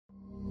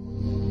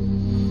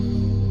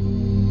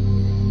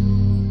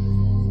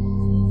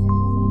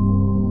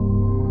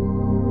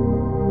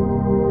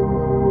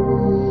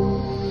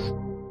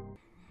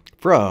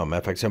From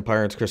FX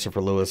Empire, it's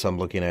Christopher Lewis. I'm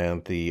looking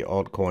at the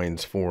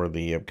altcoins for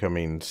the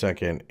upcoming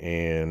second,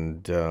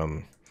 and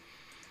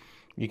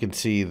you can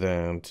see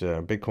that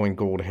Bitcoin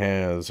Gold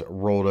has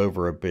rolled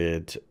over a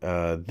bit.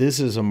 This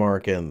is a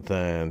market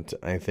that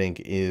I think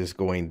is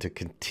going to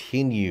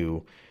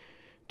continue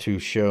to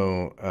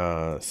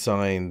show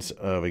signs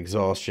of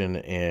exhaustion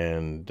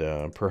and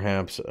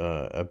perhaps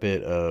a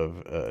bit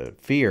of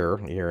fear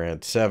here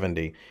at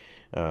 70.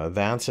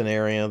 That's an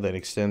area that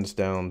extends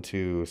down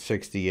to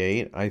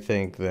 68. I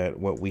think that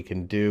what we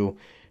can do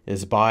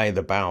is buy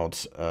the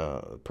bounce,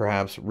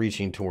 perhaps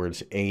reaching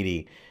towards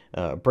 80.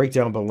 Break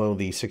down below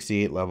the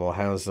 68 level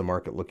has the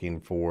market looking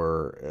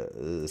for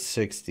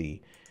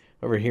 60.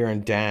 Over here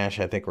in Dash,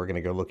 I think we're going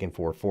to go looking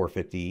for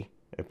 450.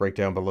 If break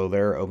down below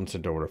there, opens the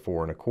door to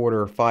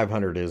 4.25.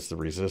 500 is the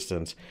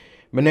resistance.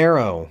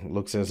 Monero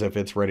looks as if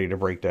it's ready to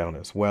break down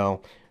as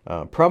well.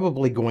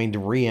 Probably going to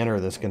re-enter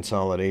this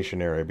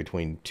consolidation area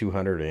between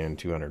 200 and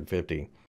 250.